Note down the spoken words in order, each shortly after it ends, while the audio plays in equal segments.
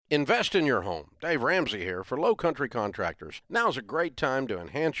Invest in your home. Dave Ramsey here for Low Country Contractors. Now's a great time to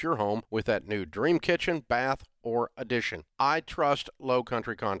enhance your home with that new dream kitchen, bath, or addition. I trust Low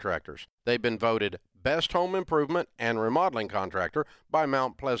Country Contractors. They've been voted Best Home Improvement and Remodeling Contractor by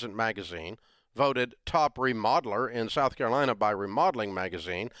Mount Pleasant Magazine, voted Top Remodeler in South Carolina by Remodeling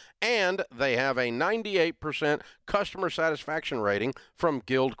Magazine, and they have a 98% customer satisfaction rating from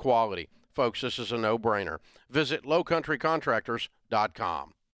Guild Quality. Folks, this is a no-brainer. Visit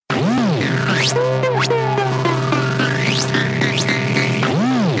lowcountrycontractors.com.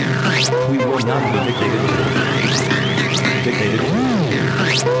 We will not be dictated to. Dictated to.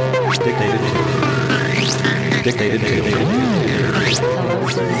 Dictated to. Dictated to. Hello,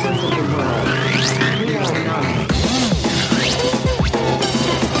 citizens of the world. We are not.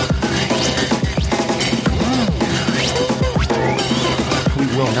 We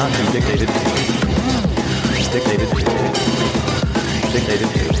will not be dictated to. Dictated to. Dictated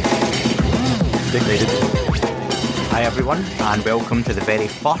to. Dictated to. Hi everyone, and welcome to the very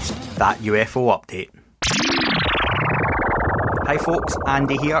first That UFO update. Hi folks,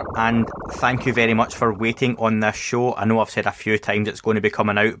 Andy here, and thank you very much for waiting on this show. I know I've said a few times it's going to be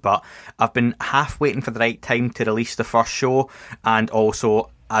coming out, but I've been half waiting for the right time to release the first show, and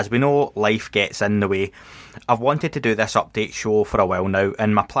also, as we know, life gets in the way. I've wanted to do this update show for a while now,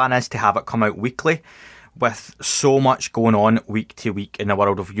 and my plan is to have it come out weekly. With so much going on week to week in the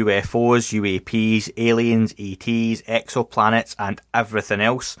world of UFOs, UAPs, aliens, ETs, exoplanets and everything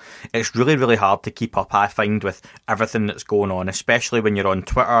else, it's really hard to keep up, I find, with everything that's going on, especially when you're on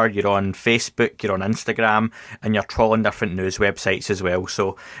Twitter, you're on Facebook, you're on Instagram, and you're trawling different news websites as well.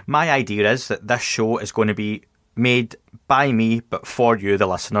 So my idea is that this show is going to be made by me, but for you, the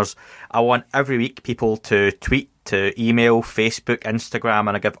listeners. I want every week people to tweet, to email, Facebook, Instagram,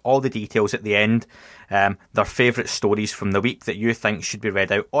 and I give all the details at the end. Their favourite stories from the week that you think should be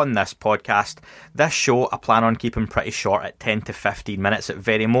read out on this podcast. This show I plan on keeping pretty short at 10 to 15 minutes at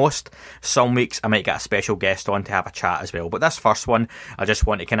very most. Some weeks I might get a special guest on to have a chat as well. But this first one, I just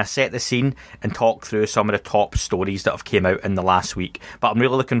want to kind of set the scene and talk through some of the top stories that have came out in the last week. But I'm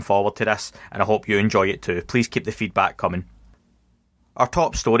really looking forward to this, and I hope you enjoy it too. Please keep the feedback coming. Our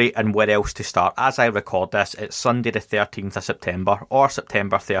top story, and where else to start. As I record this, it's Sunday the 13th of September, or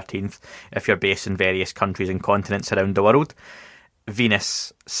September 13th if you're based in various countries and continents around the world.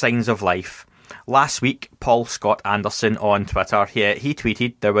 Venus, signs of life. Last week, Paul Scott Anderson on Twitter, he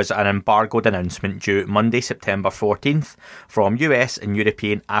tweeted there was an embargoed announcement due Monday, September 14th from US and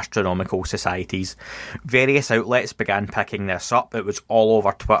European astronomical societies. Various outlets began picking this up. It was all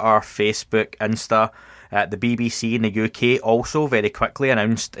over Twitter, Facebook, Insta. The BBC in the UK also very quickly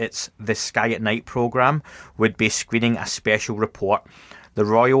announced its The Sky at Night programme would be screening a special report. The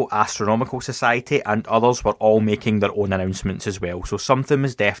Royal Astronomical Society and others were all making their own announcements as well, so something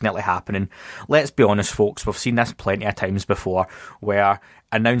is definitely happening. Let's be honest folks, we've seen this plenty of times before, where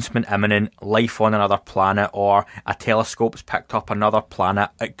announcement imminent, life on another planet, or a telescope's picked up another planet,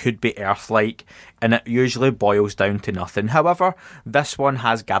 it could be Earth-like, and it usually boils down to nothing. However, this one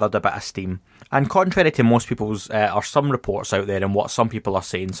has gathered a bit of steam. And contrary to most people's, or some reports out there and what some people are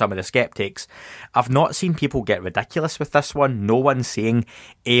saying, some of the skeptics, I've not seen people get ridiculous with this one. No one's saying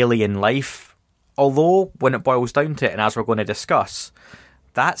alien life. Although, when it boils down to it, and as we're going to discuss,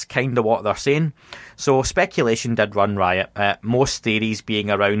 that's kind of what they're saying. So speculation did run riot. Most theories being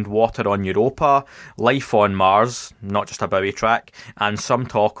around water on Europa, life on Mars, not just a Bowie track, and some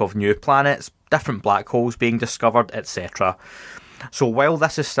talk of new planets, different black holes being discovered, etc. So while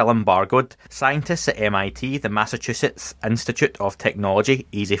this is still embargoed, scientists at MIT, the Massachusetts Institute of Technology,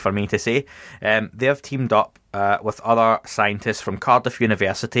 easy for me to say, they've teamed up with other scientists from Cardiff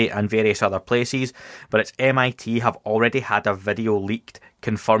University and various other places, but it's MIT have already had a video leaked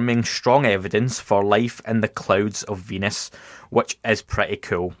confirming strong evidence for life in the clouds of Venus, which is pretty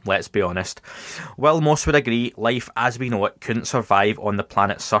cool, let's be honest. While most would agree life as we know it couldn't survive on the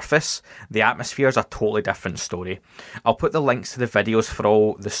planet's surface, the atmosphere is a totally different story. I'll put the links to the videos for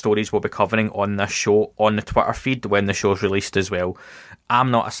all the stories we'll be covering on this show on the Twitter feed when the show's released as well. I'm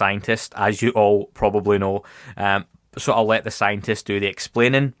not a scientist, as you all probably know, so I'll let the scientists do the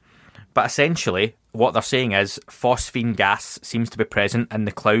explaining. But essentially, what they're saying is phosphine gas seems to be present in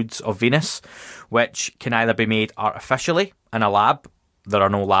the clouds of Venus, which can either be made artificially in a lab, there are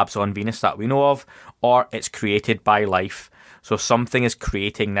no labs on Venus that we know of, or it's created by life. So something is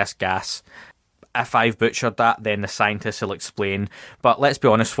creating this gas. If I've butchered that, then the scientists will explain. But let's be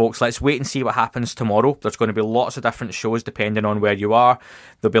honest, folks, let's wait and see what happens tomorrow. There's going to be lots of different shows depending on where you are.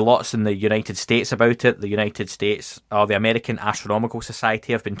 There'll be lots in the United States about it. The United States, or the American Astronomical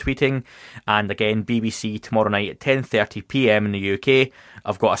Society, have been tweeting. And again, BBC tomorrow night at 10:30 PM in the UK.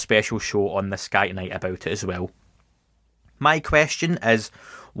 I've got a special show on the Sky Tonight about it as well. My question is,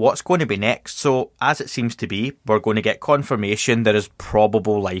 what's going to be next? So, as it seems to be, we're going to get confirmation there is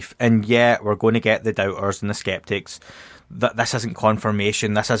probable life. And yeah, we're going to get the doubters and the skeptics that this isn't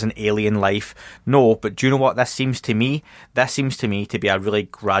confirmation, this isn't alien life. No, but do you know what this seems to me? This seems to me to be a really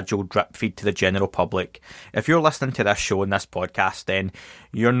gradual drip feed to the general public. If you're listening to this show and this podcast, then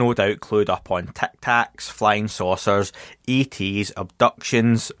you're no doubt clued up on Tic Tacs, flying saucers, ETs,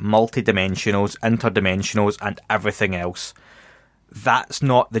 abductions, multidimensionals, interdimensionals, and everything else. That's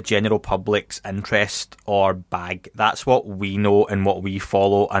not the general public's interest or bag. That's what we know and what we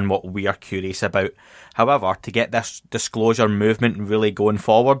follow and what we are curious about. However, to get this disclosure movement really going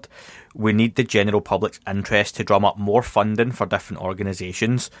forward, we need the general public's interest to drum up more funding for different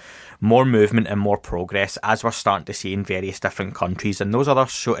organisations, more movement and more progress, as we're starting to see in various different countries. And those other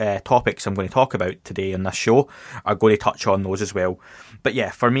topics I'm going to talk about today in this show are going to touch on those as well. But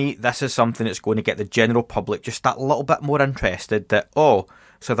yeah, for me, this is something that's going to get the general public just that little bit more interested that, oh,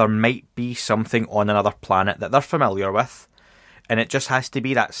 so there might be something on another planet that they're familiar with. And it just has to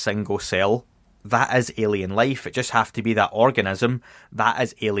be that single cell. That is alien life. It just has to be that organism. That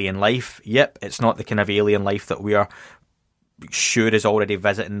is alien life. Yep, it's not the kind of alien life that we are sure is already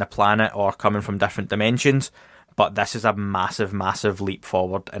visiting the planet or coming from different dimensions. But this is a massive, massive leap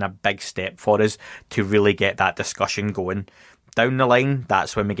forward and a big step for us to really get that discussion going. Down the line,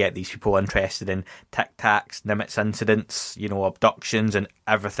 that's when we get these people interested in Tic Tacs, Nimitz incidents, abductions and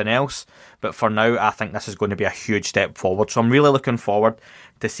everything else. But for now, I think this is going to be a huge step forward. So I'm really looking forward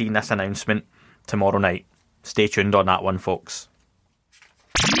to seeing this announcement tomorrow night. Stay tuned on that one, folks.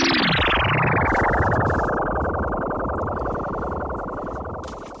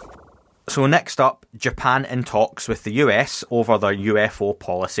 So next up, Japan in talks with the US over their UFO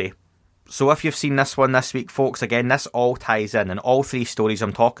policy. So if you've seen this one this week, folks, again, this all ties in, and all three stories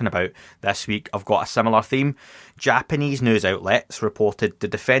I'm talking about this week have got a similar theme. Japanese news outlets reported the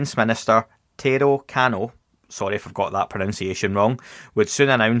Defence Minister Taro Kano, sorry if I've got that pronunciation wrong, would soon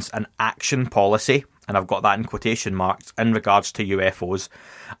announce an action policy, and I've got that in quotation marks, in regards to UFOs.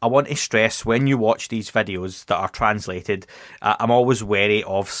 I want to stress, when you watch these videos that are translated, I'm always wary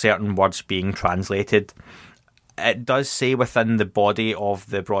of certain words being translated. It does say within the body of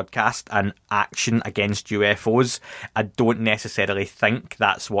the broadcast an action against UFOs. I don't necessarily think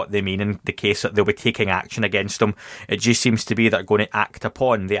that's what they mean in the case that they'll be taking action against them. It just seems to be they're going to act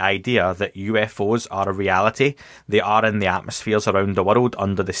upon the idea that UFOs are a reality. They are in the atmospheres around the world,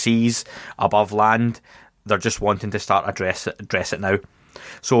 under the seas, above land. They're just wanting to start address it now.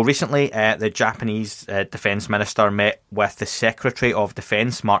 So recently, the Japanese Defence Minister met with the Secretary of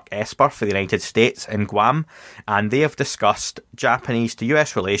Defence, Mark Esper, for the United States in Guam, and they have discussed Japanese to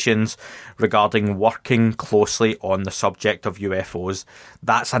US relations regarding working closely on the subject of UFOs.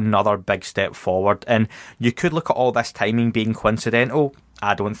 That's another big step forward, and you could look at all this timing being coincidental.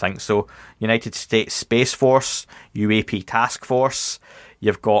 I don't think so. United States Space Force, UAP Task Force.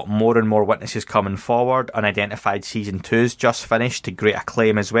 You've got more and more witnesses coming forward. Unidentified Season 2's just finished to great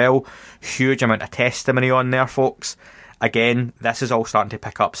acclaim as well. Huge amount of testimony on there, folks. Again, this is all starting to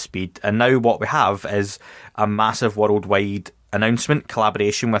pick up speed. And now what we have is a massive worldwide announcement,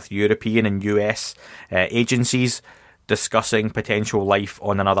 collaboration with European and US agencies discussing potential life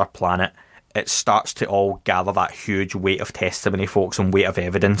on another planet. It starts to all gather that huge weight of testimony, folks, and weight of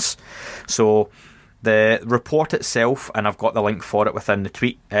evidence. So the report itself, and I've got the link for it within the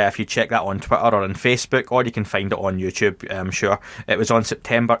tweet, if you check that on Twitter or on Facebook, or you can find it on YouTube, I'm sure. It was on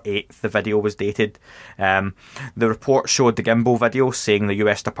September 8th, the video was dated. The report showed the gimbal video saying the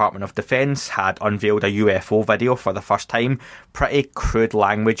US Department of Defence had unveiled a UFO video for the first time. Pretty crude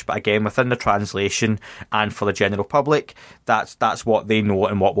language, but again, within the translation and for the general public, that's what they know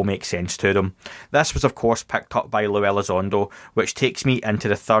and what will make sense to them. This was, of course, picked up by Lou Elizondo, which takes me into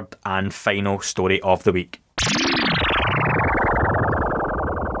the third and final story of the week.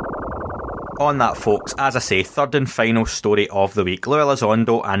 On that, folks, as I say, third and final story of the week, Lou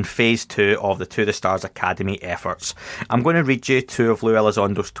Elizondo and Phase 2 of the To The Stars Academy efforts. I'm going to read you two of Lou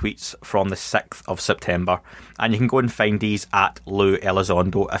Elizondo's tweets from the 6th of September, and you can go and find these at Lou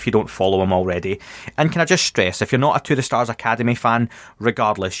Elizondo if you don't follow him already. And can I just stress, if you're not a To The Stars Academy fan,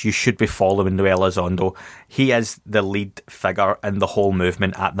 regardless, you should be following Lou Elizondo. He is the lead figure in the whole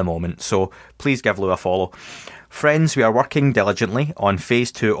movement at the moment, so please give Lou a follow. Friends, we are working diligently on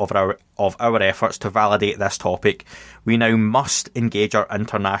phase 2 of our efforts to validate this topic. We now must engage our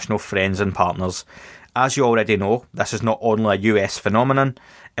international friends and partners. As you already know, this is not only a US phenomenon,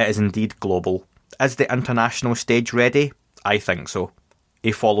 it is indeed global. Is the international stage ready? I think so.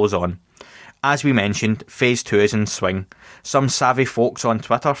 He follows on. As we mentioned, phase 2 is in swing. Some savvy folks on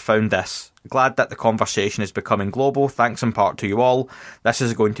Twitter found this. Glad that the conversation is becoming global, thanks in part to you all. This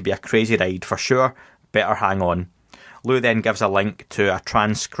is going to be a crazy ride for sure. Better hang on. Lou then gives a link to a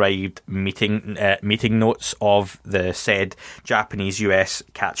transcribed meeting notes of the said Japanese-US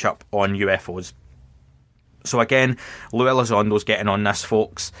catch-up on UFOs. So again, Lou Elizondo's getting on this,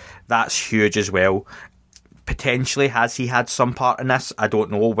 folks. That's huge as well. Potentially, has he had some part in this? I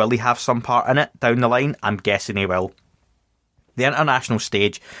don't know. Will he have some part in it down the line? I'm guessing he will. The international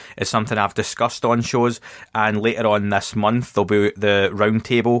stage is something I've discussed on shows, and later on this month there'll be the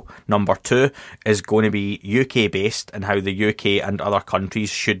roundtable number 2 is going to be UK based and how the UK and other countries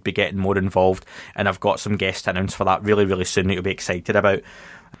should be getting more involved, and I've got some guests announced for that really, really soon that you'll be excited about.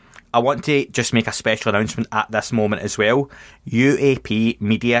 I want to just make a special announcement at this moment as well. UAP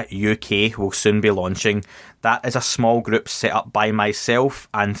Media UK will soon be launching. That is a small group set up by myself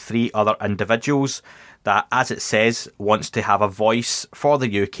and 3 other individuals that, as it says, wants to have a voice for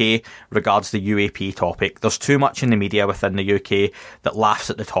the UK regards the UAP topic. There's too much in the media within the UK that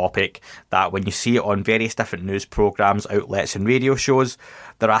laughs at the topic, that when you see it on various different news programmes, outlets and radio shows,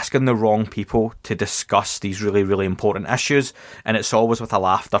 they're asking the wrong people to discuss these really, really important issues, and it's always with a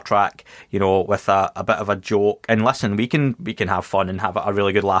laughter track, you know, with a bit of a joke. And listen, we can have fun and have a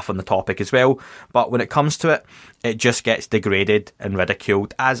really good laugh on the topic as well, but when it comes to it, it just gets degraded and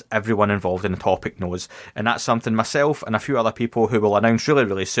ridiculed, as everyone involved in the topic knows. And that's something myself and a few other people who will announce really,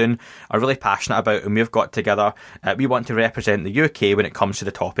 really soon are really passionate about, and we've got together. We want to represent the UK when it comes to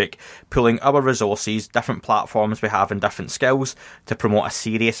the topic, pulling our resources, different platforms we have and different skills to promote a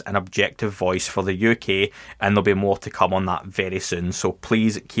serious and objective voice for the UK, and there'll be more to come on that very soon, so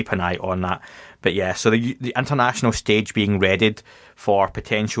please keep an eye on that. But yeah, so the international stage being readied for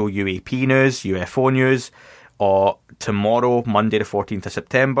potential UAP news, UFO news. Or tomorrow, Monday the 14th of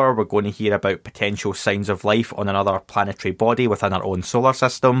September, we're going to hear about potential signs of life on another planetary body within our own solar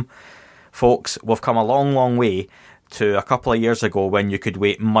system. Folks, we've come a long, long way to a couple of years ago when you could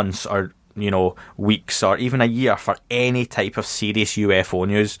wait months or, you know, weeks or even a year for any type of serious UFO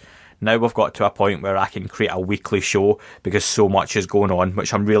news. Now we've got to a point where I can create a weekly show because so much is going on,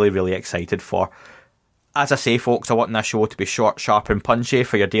 which I'm really, really excited for. As I say, folks, I want this show to be short, sharp and punchy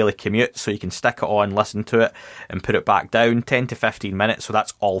for your daily commute, so you can stick it on, listen to it and put it back down, 10 to 15 minutes, so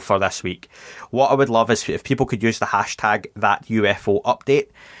that's all for this week. What I would love is if people could use the hashtag #ThatUFOUpdate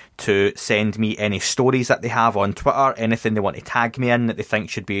to send me any stories that they have on Twitter, anything they want to tag me in that they think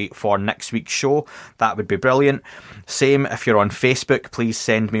should be for next week's show. That would be brilliant. Same if you're on Facebook, please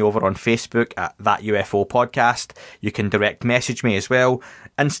send me over on Facebook at That UFO Podcast. You can direct message me as well.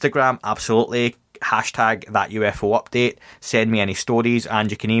 Instagram, absolutely. Hashtag #ThatUFOUpdate. Send me any stories, and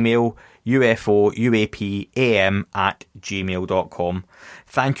you can email UFOUAPAM@gmail.com.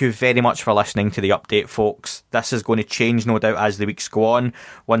 Thank you very much for listening to the update, folks. This is going to change, no doubt, as the weeks go on.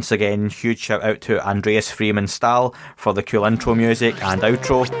 Once again, huge shout out to Andreas Freeman Stahl for the cool intro music and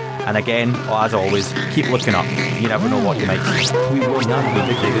outro. And again, as always, keep looking up. You never know what you might see. We will not be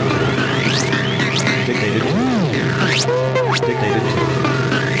dictated to. Dictated to. Dictated to.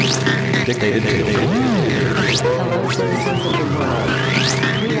 Dictated to. Hello, citizens of the world.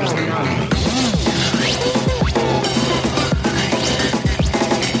 We are not.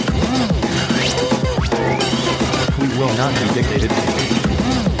 We will not be dictated to.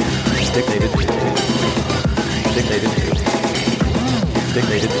 Dictated to. Dictated to.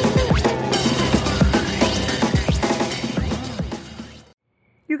 Dictated to.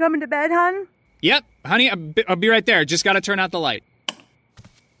 You coming to bed, hon? Yep, honey, I'll be right there. Just gotta turn out the light.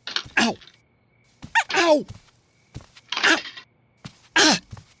 Ow! Ow! Ow! Ah!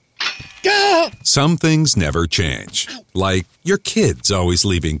 Go! Some things never change. Like your kids always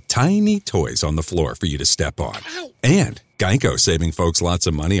leaving tiny toys on the floor for you to step on. And Geico saving folks lots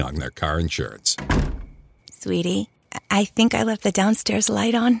of money on their car insurance. Sweetie, I think I left the downstairs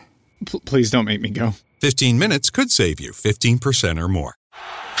light on. Please don't make me go. 15 minutes could save you 15% or more.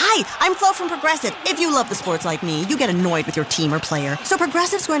 Hi, I'm Flo from Progressive. If you love the sports like me, you get annoyed with your team or player. So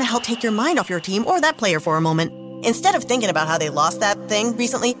Progressive's going to help take your mind off your team or that player for a moment. Instead of thinking about how they lost that thing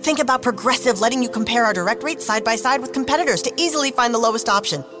recently, think about Progressive letting you compare our direct rates side by side with competitors to easily find the lowest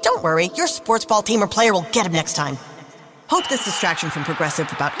option. Don't worry, your sports ball team or player will get him next time. Hope this distraction from Progressive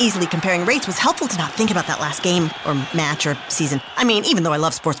about easily comparing rates was helpful to not think about that last game, or match, or season. I mean, even though I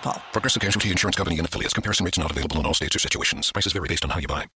love sports ball. Progressive Casualty Insurance Company and affiliates. Comparison rates not available in all states or situations. Prices vary based on how you buy.